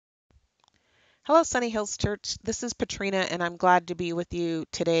Hello, Sunny Hills Church. This is Petrina, and I'm glad to be with you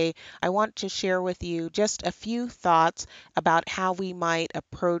today. I want to share with you just a few thoughts about how we might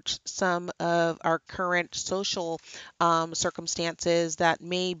approach some of our current social circumstances that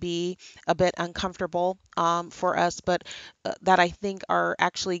may be a bit uncomfortable for us, but that I think are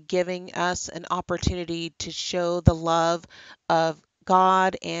actually giving us an opportunity to show the love of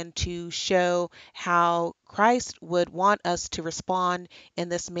God and to show how Christ would want us to respond in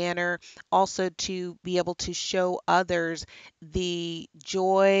this manner, also to be able to show others the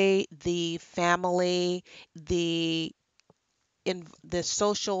joy, the family, the in the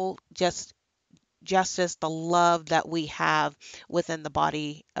social justice, the love that we have within the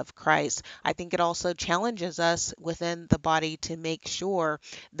body of Christ. I think it also challenges us within the body to make sure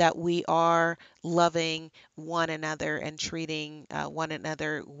that we are loving one another and treating one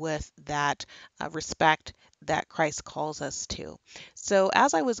another with that respect that Christ calls us to. So,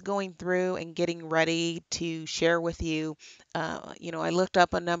 as I was going through and getting ready to share with you, I looked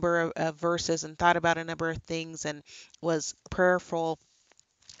up a number of verses and thought about a number of things and was prayerful,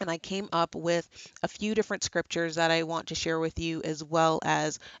 and I came up with a few different scriptures that I want to share with you, as well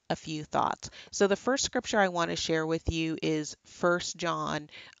as a few thoughts. So, the first scripture I want to share with you is 1 John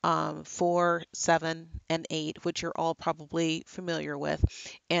 4, 7, and 8, which you're all probably familiar with.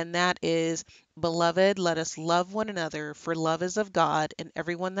 And that is, Beloved, let us love one another, for love is of God, and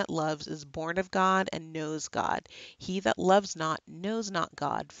everyone that loves is born of God and knows God. He that loves not knows not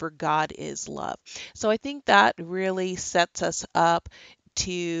God, for God is love. So I think that really sets us up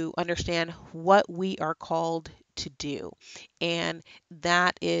to understand what we are called to do, and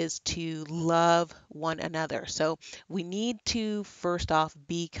that is to love one another. So we need to first off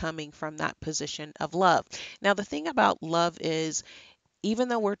be coming from that position of love. Now, the thing about love is, even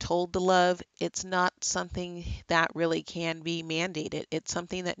though we're told to love, it's not something that really can be mandated. It's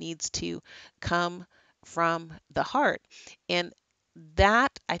something that needs to come from the heart. And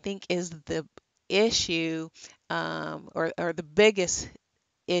that, I think, is the issue, or the biggest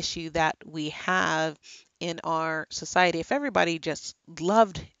issue that we have in our society. If everybody just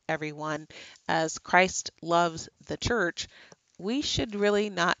loved everyone as Christ loves the church, we should really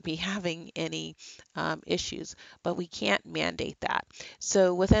not be having any issues, but we can't mandate that.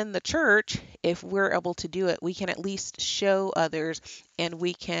 So within the church, if we're able to do it, we can at least show others and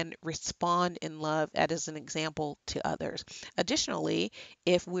we can respond in love as an example to others. Additionally,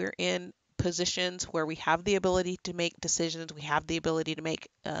 if we're in positions where we have the ability to make decisions, we have the ability to make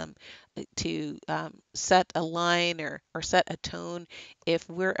set a line, or set a tone. If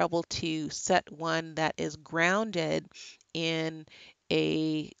we're able to set one that is grounded in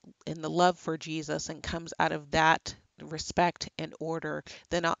in the love for Jesus and comes out of that respect and order,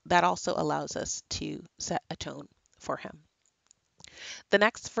 then that also allows us to set a tone for him. The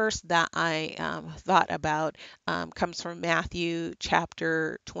next verse that I thought about comes from Matthew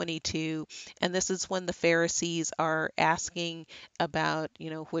chapter 22, and this is when the Pharisees are asking about,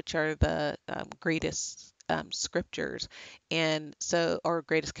 which are the greatest scriptures, and so, or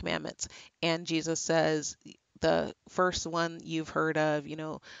greatest commandments. And Jesus says, the first one you've heard of,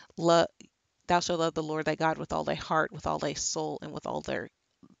 love, thou shalt love the Lord thy God with all thy heart, with all thy soul, and with all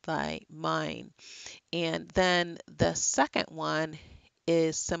thy mind. And then the second one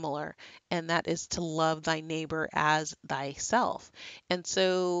is similar, and that is to love thy neighbor as thyself. And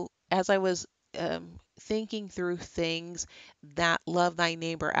so, as I was thinking through things, that love thy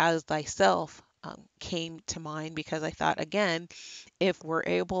neighbor as thyself came to mind, because I thought, again, if we're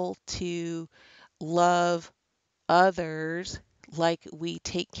able to love others like we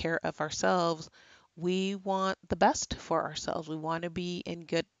take care of ourselves, we want the best for ourselves. We want to be in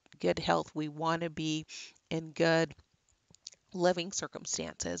good health. We want to be in good living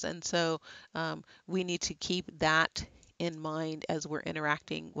circumstances. And so we need to keep that in mind as we're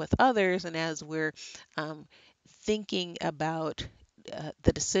interacting with others, and as we're um, thinking about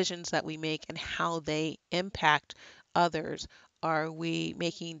the decisions that we make and how they impact others. Are we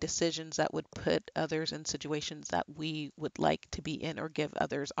making decisions that would put others in situations that we would like to be in, or give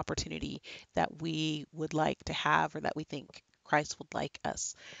others opportunity that we would like to have, or that we think Christ would like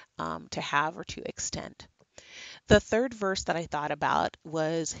us to have or to extend? The third verse that I thought about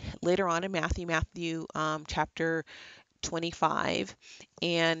was later on in Matthew chapter 25.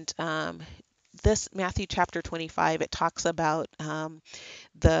 And this Matthew chapter 25, it talks about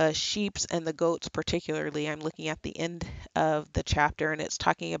the sheeps and the goats, particularly. I'm looking at the end of the chapter, and it's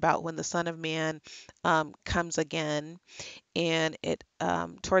talking about when the Son of Man comes again. And it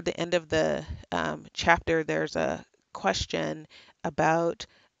toward the end of the chapter, there's a question about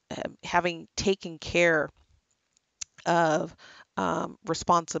having taken care of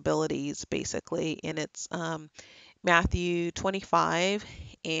responsibilities, basically. And it's Matthew 25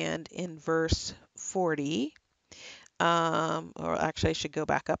 and in verse 40. Or actually, I should go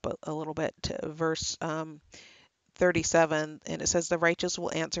back up a little bit to verse 37, and it says, "The righteous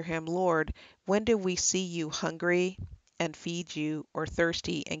will answer him, Lord, when did we see you hungry and feed you, or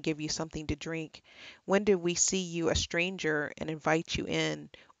thirsty and give you something to drink? When did we see you a stranger and invite you in,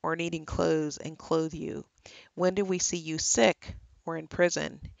 or needing clothes and clothe you? When did we see you sick or in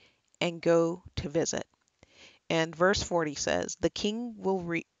prison and go to visit?" And verse 40 says, "The king will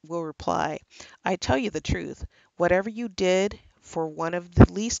reply, I tell you the truth, whatever you did for one of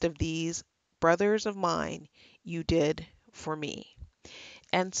the least of these brothers of mine, you did for me."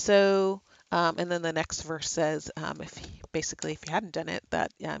 And so, and then the next verse says, basically, if you hadn't done it,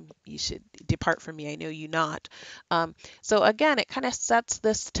 that you should depart from me. I know you not. So again, it kind of sets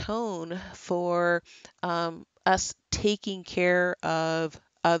this tone for us taking care of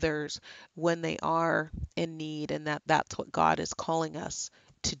others when they are in need, and that's what God is calling us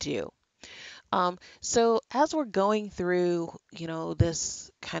to do. So as we're going through,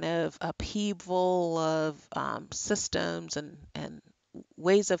 this kind of upheaval of systems and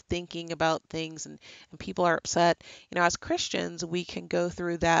ways of thinking about things, and people are upset, as Christians, we can go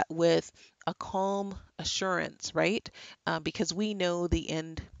through that with a calm assurance, right? Because we know the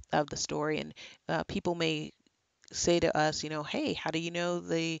end of the story, and people may say to us, hey, how do you know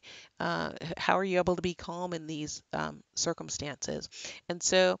how are you able to be calm in these circumstances? And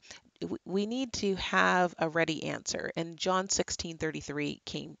so we need to have a ready answer. And John 16:33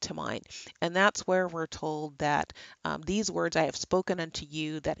 came to mind. And that's where we're told that these words I have spoken unto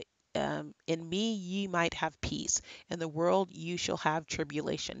you, that in me ye might have peace. In the world you shall have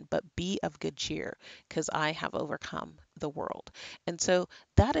tribulation, but be of good cheer, because I have overcome the world. And so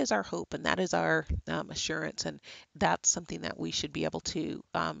that is our hope, and that is our assurance. And that's something that we should be able to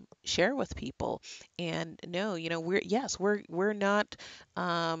share with people and know,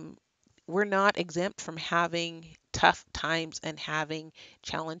 um, we're not exempt from having tough times and having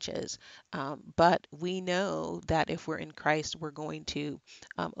challenges. But we know that if we're in Christ, we're going to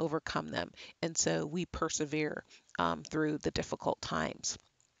overcome them. And so we persevere through the difficult times.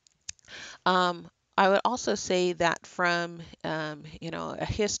 Um, I would also say that from a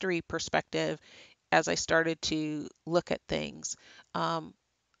history perspective, as I started to look at things, um,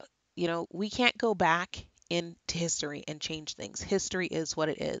 we can't go back into history and change things. History is what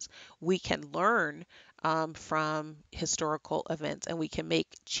it is. We can learn from historical events, and we can make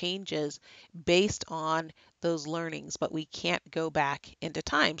changes based on those learnings, but we can't go back into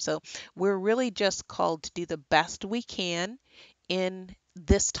time. So we're really just called to do the best we can in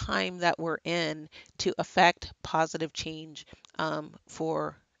this time that we're in to affect positive change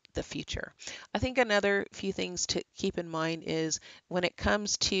for the future. I think another few things to keep in mind is when it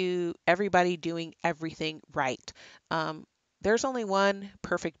comes to everybody doing everything right. Um, there's only one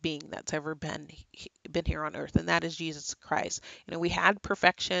perfect being that's ever been here on earth, and that is Jesus Christ. We had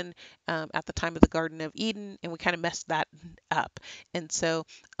perfection at the time of the Garden of Eden, and we kind of messed that up. And so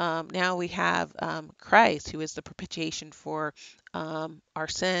now we have Christ, who is the propitiation for our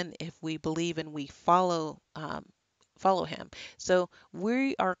sin if we believe and we follow him. So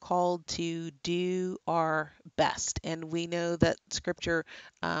we are called to do our best, and we know that Scripture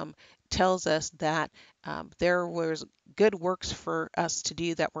um, tells us that there was good works for us to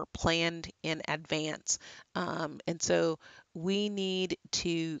do that were planned in advance. And so we need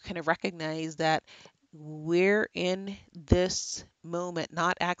to kind of recognize that we're in this moment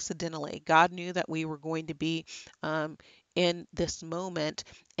not accidentally. God knew that we were going to be in this moment,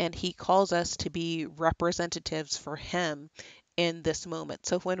 and He calls us to be representatives for Him in this moment.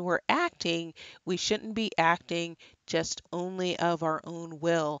 So when we're acting, we shouldn't be acting just only of our own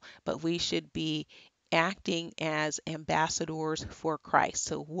will, but we should be acting as ambassadors for Christ.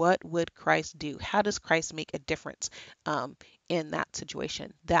 So, what would Christ do? How does Christ make a difference in that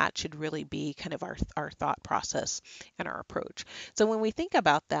situation? That should really be kind of our thought process and our approach. So, when we think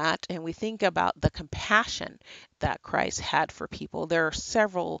about that and we think about the compassion that Christ had for people, there are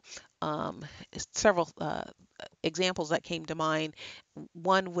several examples that came to mind.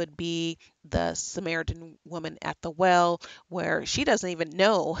 One would be the Samaritan woman at the well, where she doesn't even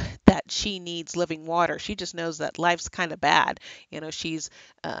know that she needs living water. She just knows that life's kind of bad. She's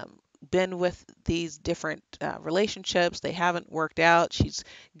been with these different relationships. They haven't worked out. She's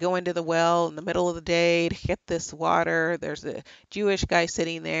going to the well in the middle of the day to get this water. There's a Jewish guy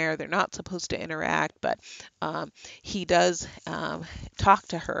sitting there. They're not supposed to interact, but um, he does talk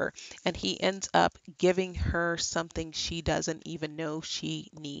to her, and he ends up giving her something she doesn't even know she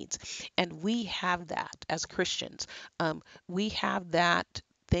needs. And we have that as Christians. We have that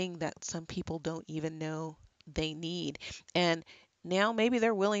thing that some people don't even know they need. And now maybe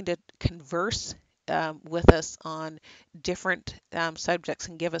they're willing to converse with us on different subjects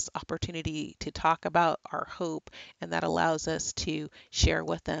and give us opportunity to talk about our hope, and that allows us to share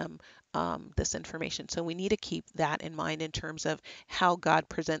with them this information. So we need to keep that in mind in terms of how God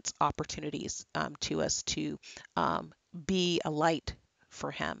presents opportunities to us to be a light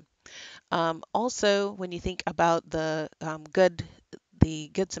for Him. Also, when you think about the Good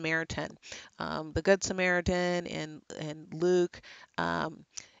Samaritan, the Good Samaritan in Luke, um,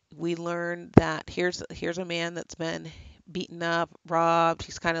 we learn that here's a man that's been beaten up, robbed.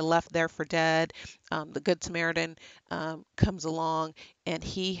 He's kind of left there for dead. The Good Samaritan comes along and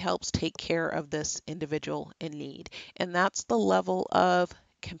he helps take care of this individual in need, and that's the level of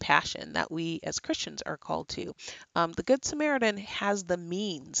compassion that we as Christians are called to. The Good Samaritan has the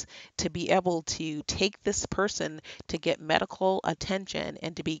means to be able to take this person to get medical attention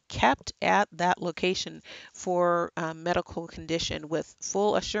and to be kept at that location for medical condition with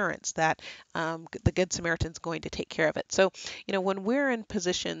full assurance that the Good Samaritan is going to take care of it. So, when we're in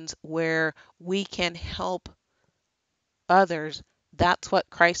positions where we can help others, that's what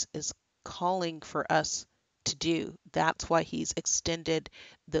Christ is calling for us to do. That's why He's extended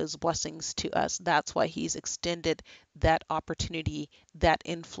those blessings to us. That's why He's extended that opportunity, that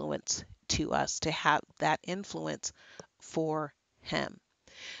influence to us, to have that influence for Him.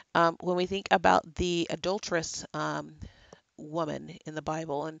 When we think about the adulterous woman in the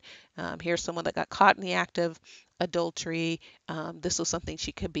Bible, and here's someone that got caught in the act of adultery. This was something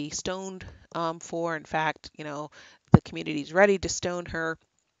she could be stoned for. In fact, the community's ready to stone her.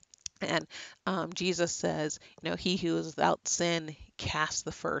 And Jesus says, he who is without sin cast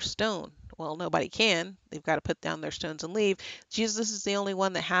the first stone. Well, nobody can. They've got to put down their stones and leave. Jesus is the only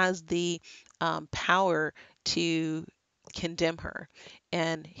one that has the power to condemn her.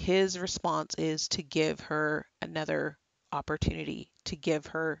 And his response is to give her another opportunity, to give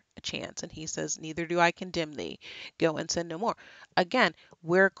her a chance. And he says, neither do I condemn thee. Go and sin no more. Again,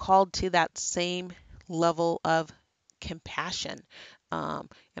 we're called to that same level of compassion.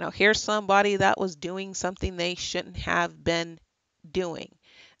 Here's somebody that was doing something they shouldn't have been doing.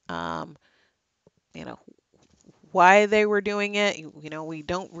 Um, you know, why they were doing it, we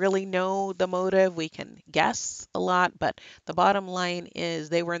don't really know the motive. We can guess a lot, but the bottom line is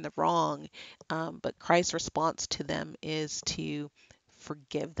they were in the wrong. But Christ's response to them is to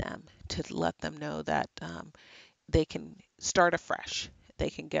forgive them, to let them know that they can start afresh. They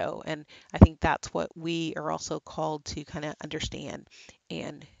can go. And I think that's what we are also called to kind of understand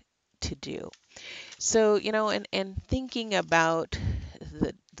and to do. So, and thinking about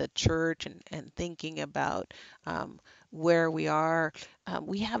the church, and thinking about where we are,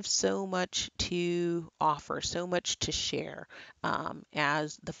 we have so much to offer, so much to share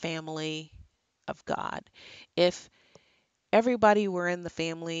as the family of God. If everybody were in the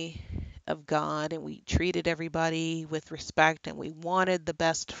family of God and we treated everybody with respect and we wanted the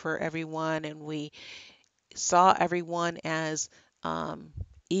best for everyone and we saw everyone as um,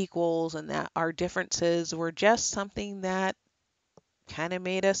 equals, and that our differences were just something that kind of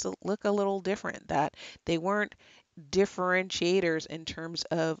made us look a little different, that they weren't differentiators in terms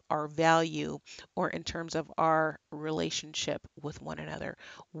of our value or in terms of our relationship with one another.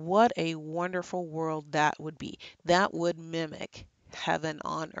 What a wonderful world that would be. That would mimic heaven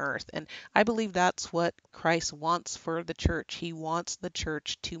on earth. And I believe that's what Christ wants for the church. He wants the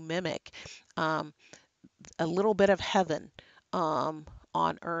church to mimic um, a little bit of heaven um,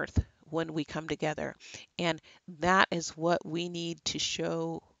 on earth when we come together. And that is what we need to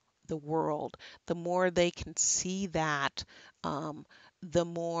show the world. The more they can see that, the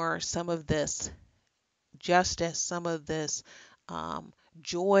more some of this justice, some of this um,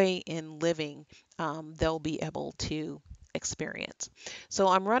 joy in living, they'll be able to experience. So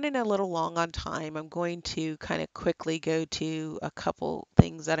I'm running a little long on time. I'm going to kind of quickly go to a couple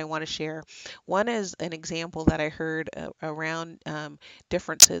things that I want to share. One is an example that I heard around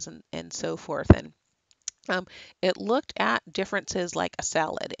differences and so forth. And um, it looked at differences like a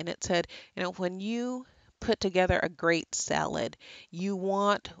salad, and it said, when you put together a great salad, you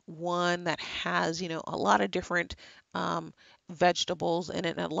want one that has, a lot of different vegetables in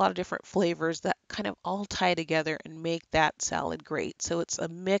it and a lot of different flavors that kind of all tie together and make that salad great. So it's a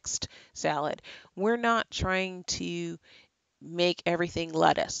mixed salad. We're not trying to make everything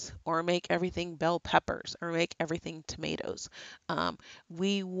lettuce or make everything bell peppers or make everything tomatoes. Um,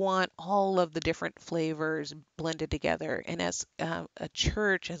 we want all of the different flavors blended together. And as a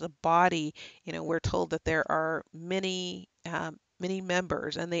church, as a body, we're told that there are many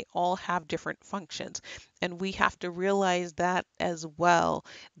members and they all have different functions. And we have to realize that as well,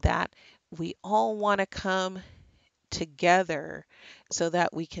 that we all want to come together so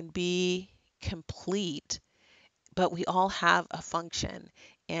that we can be complete, but we all have a function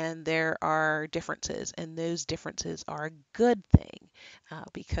and there are differences, and those differences are a good thing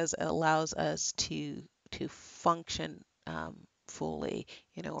because it allows us to function fully.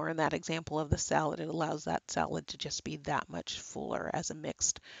 Or in that example of the salad, it allows that salad to just be that much fuller as a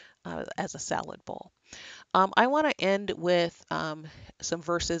mixed as a salad bowl. I want to end with some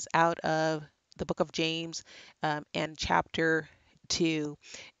verses out of the book of James and chapter 2.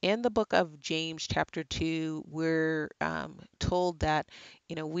 In the book of James, chapter 2, we're told that,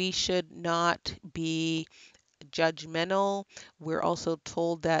 we should not be judgmental. We're also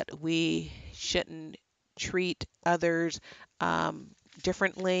told that we shouldn't treat others um,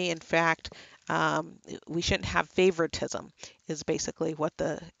 differently. In fact, we shouldn't have favoritism, is basically what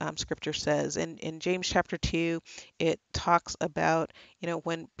the scripture says. In James chapter 2, it talks about,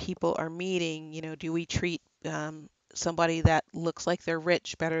 when people are meeting, do we treat somebody that looks like they're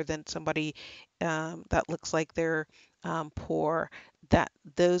rich better than somebody that looks like they're poor? That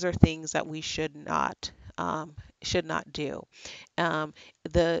those are things that we should not do. Um,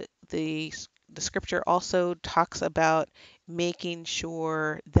 the the the scripture also talks about making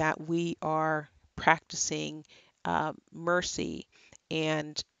sure that we are practicing mercy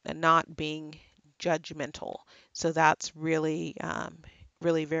and not being judgmental. So that's really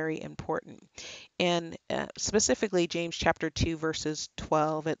very important. And specifically, James chapter 2, verses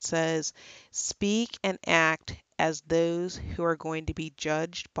 12, it says, "Speak and act as those who are going to be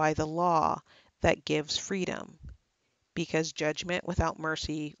judged by the law that gives freedom, because judgment without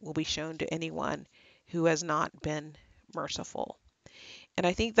mercy will be shown to anyone who has not been merciful." And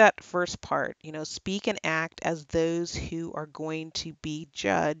I think that first part, speak and act as those who are going to be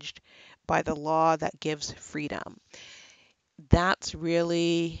judged by the law that gives freedom. That's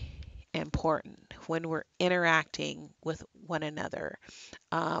really important when we're interacting with one another,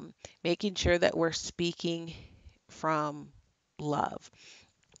 um, making sure that we're speaking from love,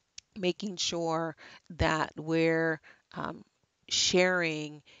 making sure that we're um,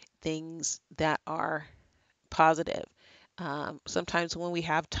 sharing things that are positive. Sometimes when we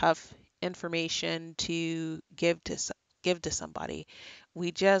have tough information to give to somebody,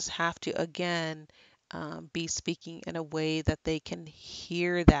 we just have to again be speaking in a way that they can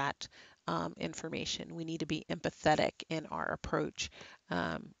hear that information. We need to be empathetic in our approach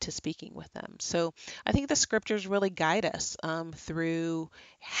to speaking with them. So I think the scriptures really guide us through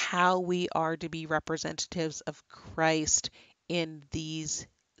how we are to be representatives of Christ in these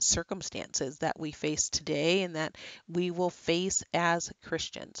circumstances that we face today and that we will face as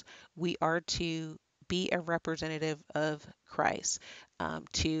Christians. We are to be a representative of Christ,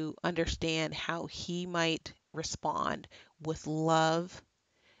 to understand how he might respond with love,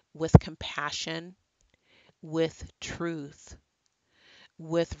 with compassion, with truth,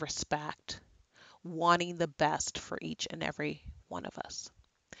 with respect, wanting the best for each and every one of us.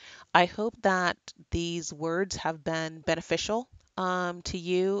 I hope that these words have been beneficial to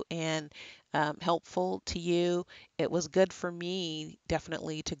you and helpful to you. It was good for me,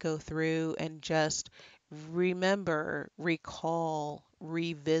 definitely, to go through and just remember, recall,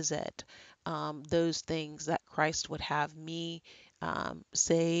 revisit those things that Christ would have me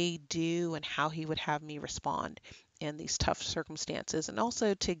say, do, and how he would have me respond in these tough circumstances, and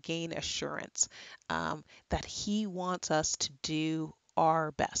also to gain assurance that he wants us to do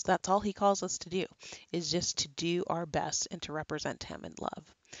our best. That's all he calls us to do, is just to do our best and to represent him in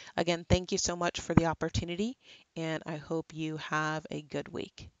love. Again, thank you so much for the opportunity, and I hope you have a good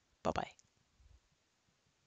week. Bye bye.